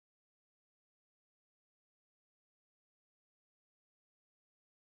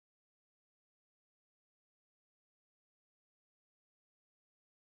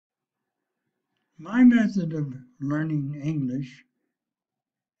My method of learning English,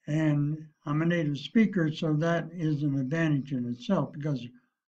 and I'm a native speaker, so that is an advantage in itself because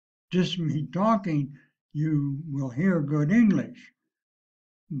just me talking, you will hear good English.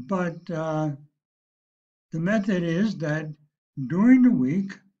 But the method is that during the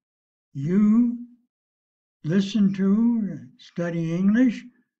week, you listen to, study English.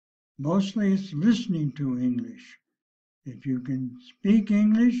 Mostly it's listening to English. If you can speak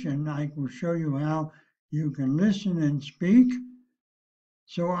English, and I will show you how you can listen and speak.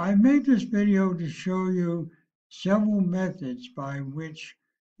 So I made this video to show you several methods by which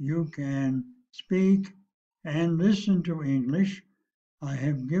you can speak and listen to English. I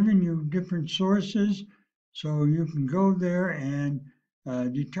have given you different sources so you can go there and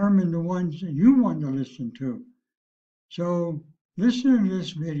determine the ones that you want to listen to. So listen to this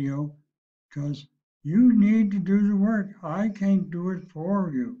video because you need to do the work. I can't do it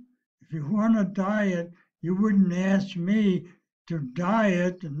for you. If you want to diet, you wouldn't ask me to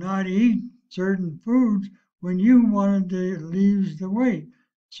diet and not eat certain foods when you wanted to lose the weight.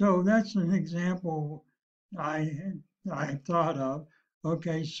 So that's an example I thought of.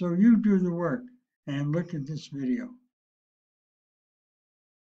 Okay, so you do the work and look at this video.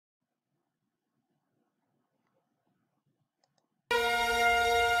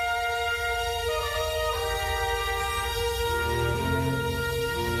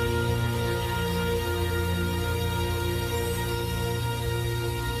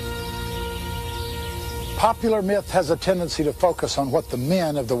 Popular myth has a tendency to focus on what the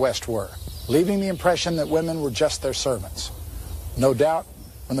men of the West were, leaving the impression that women were just their servants. No doubt,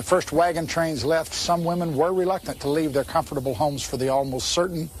 when the first wagon trains left, some women were reluctant to leave their comfortable homes for the almost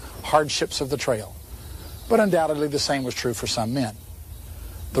certain hardships of the trail. But undoubtedly the same was true for some men.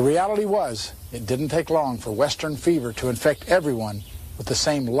 The reality was, it didn't take long for Western fever to infect everyone with the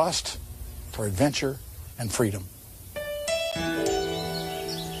same lust for adventure and freedom.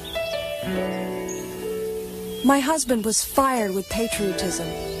 My husband was fired with patriotism,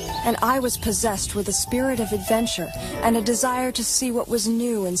 and I was possessed with a spirit of adventure and a desire to see what was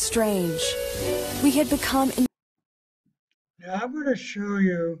new and strange. We had become... Now I'm going to show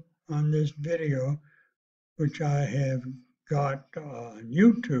you on this video, which I have got on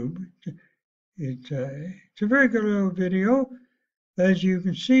YouTube. It's a very good little video. As you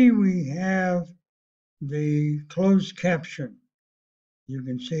can see, we have the closed caption. You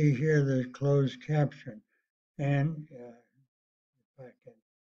can see here the closed caption. And if I can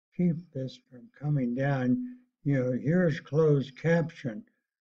keep this from coming down, here's closed caption.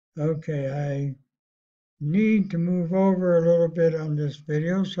 Okay, I need to move over a little bit on this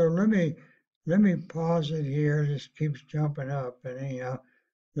video, so let me pause it here. This keeps jumping up, and anyhow,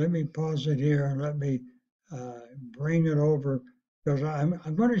 let me pause it here and let me bring it over because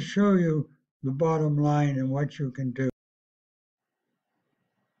I'm going to show you the bottom line and what you can do.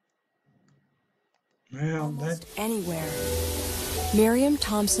 Well, almost anywhere. Miriam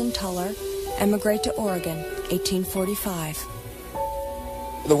Thompson Tuller, emigrate to Oregon, 1845.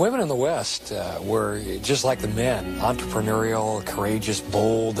 The women in the West were just like the men, entrepreneurial, courageous,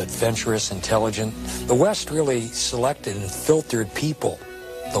 bold, adventurous, intelligent. The West really selected and filtered people.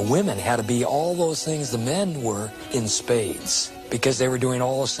 The women had to be all those things the men were in spades because they were doing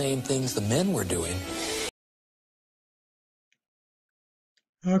all the same things the men were doing.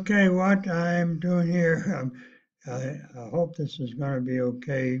 Okay, what I'm doing here, I hope this is going to be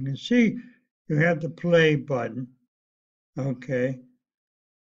okay. You can see you have the play button, okay,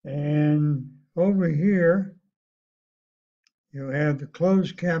 and over here you have the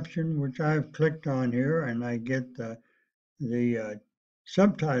closed caption, which I've clicked on here, and I get the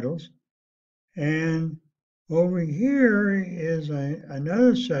subtitles, and over here is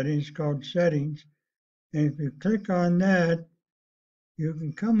another settings called settings, and if you click on that, you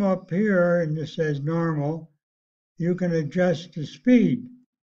can come up here and it says normal. You can adjust the speed.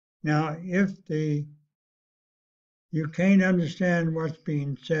 Now, if you can't understand what's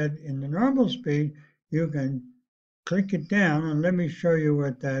being said in the normal speed, you can click it down and let me show you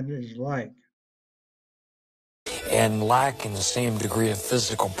what that is like. And lacking the same degree of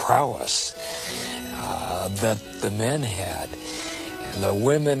physical prowess that the men had. The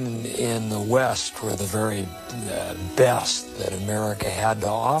women in the West were the very best that America had to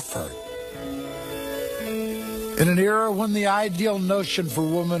offer. In an era when the ideal notion for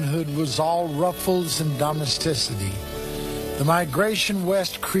womanhood was all ruffles and domesticity, the migration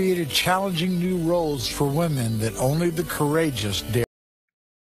west created challenging new roles for women that only the courageous dare.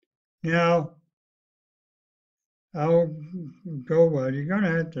 Now, I'll go well. You're going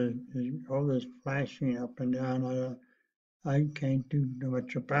to have to, all this flashing up and down. I can't do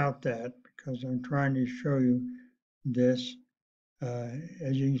much about that because I'm trying to show you this.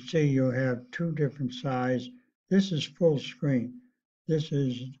 As you can see, you have two different sides. This is full screen. This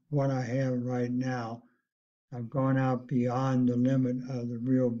is what I have right now. I've gone out beyond the limit of the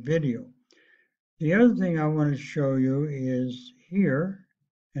real video. The other thing I want to show you is here,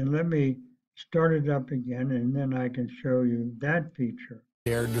 and let me start it up again, and then I can show you that feature.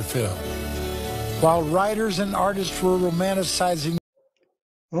 Dared to film. While writers and artists were romanticizing,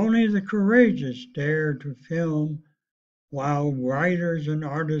 only the courageous dared to film, while writers and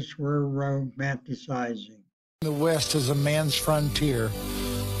artists were romanticizing the West as a man's frontier,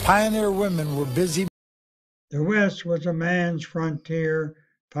 pioneer women were busy. The West was a man's frontier.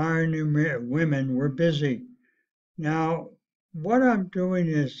 Pioneer women were busy. Now, what I'm doing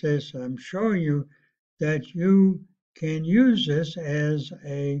is this. I'm showing you that you can use this as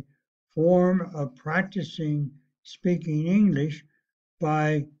a form of practicing speaking English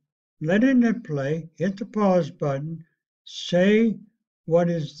by letting it play, hit the pause button, say what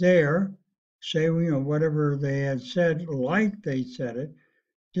is there, say whatever they had said like they said it.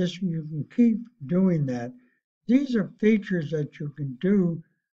 Just you can keep doing that. These are features that you can do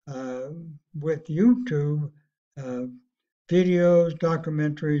with YouTube videos,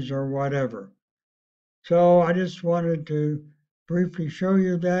 documentaries, or whatever. So I just wanted to briefly show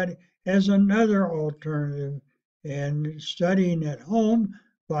you that as another alternative and studying at home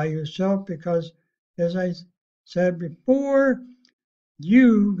by yourself, because as I said before,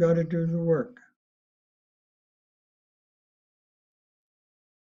 you got to do the work.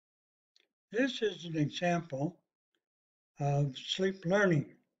 This is an example of sleep learning.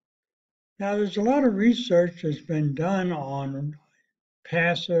 Now, there's a lot of research that's been done on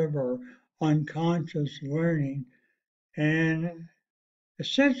passive or unconscious learning, and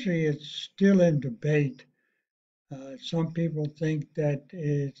essentially it's still in debate. Some people think that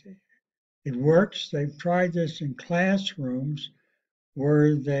it works. They've tried this in classrooms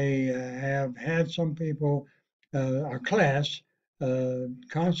where they have had some people, a class,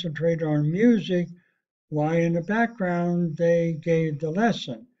 concentrate on music while in the background they gave the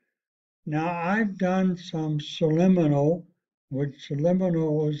lesson. Now, I've done some subliminal, which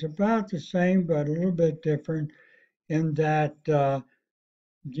subliminal is about the same but a little bit different in that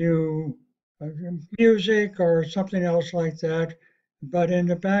you music or something else like that, but in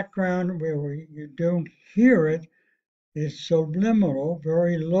the background where you don't hear it, it's subliminal,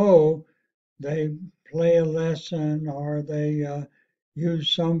 very low. They play a lesson or they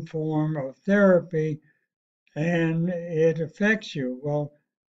use some form of therapy and it affects you. Well,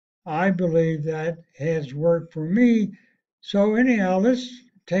 I believe that has worked for me. So anyhow, let's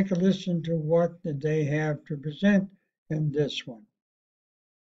take a listen to what they have to present in this one.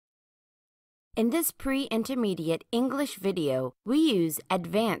 In this pre-intermediate English video, we use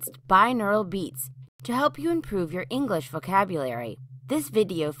advanced binaural beats to help you improve your English vocabulary. This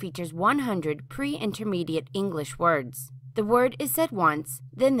video features 100 pre-intermediate English words. The word is said once,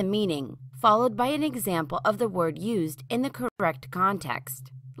 then the meaning, followed by an example of the word used in the correct context.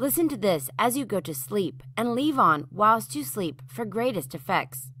 Listen to this as you go to sleep and leave on whilst you sleep for greatest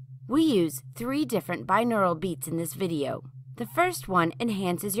effects. We use 3 different binaural beats in this video. The first one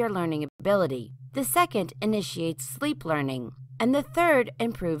enhances your learning ability, the second initiates sleep learning, and the third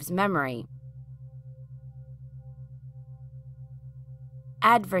improves memory.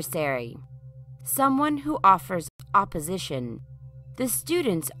 Adversary. Someone who offers opposition. The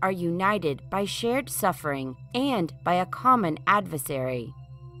students are united by shared suffering and by a common adversary.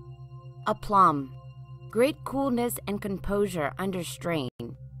 Aplomb. Great coolness and composure under strain.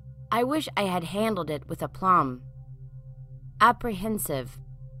 I wish I had handled it with aplomb. Apprehensive.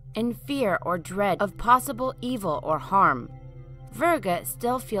 In fear or dread of possible evil or harm. Virga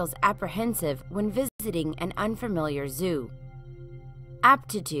still feels apprehensive when visiting an unfamiliar zoo.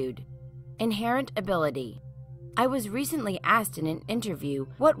 Aptitude. Inherent ability. I was recently asked in an interview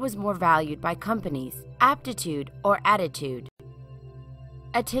what was more valued by companies, aptitude or attitude.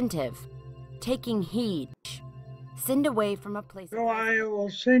 Attentive. Taking heed. Send away from a place. So I will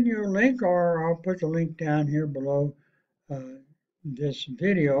send you a link, or I'll put the link down here below this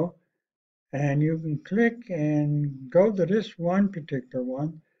video, and you can click and go to this one particular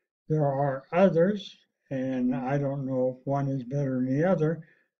one. There are others, and I don't know if one is better than the other,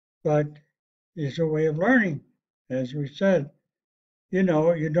 but it's a way of learning. As we said, you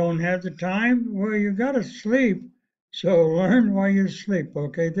don't have the time, well, you got to sleep, so learn while you sleep.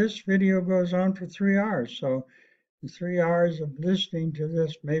 Okay, this video goes on for 3 hours, so the 3 hours of listening to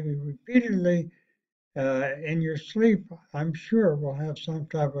this maybe repeatedly in your sleep, I'm sure will have some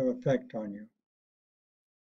type of effect on you.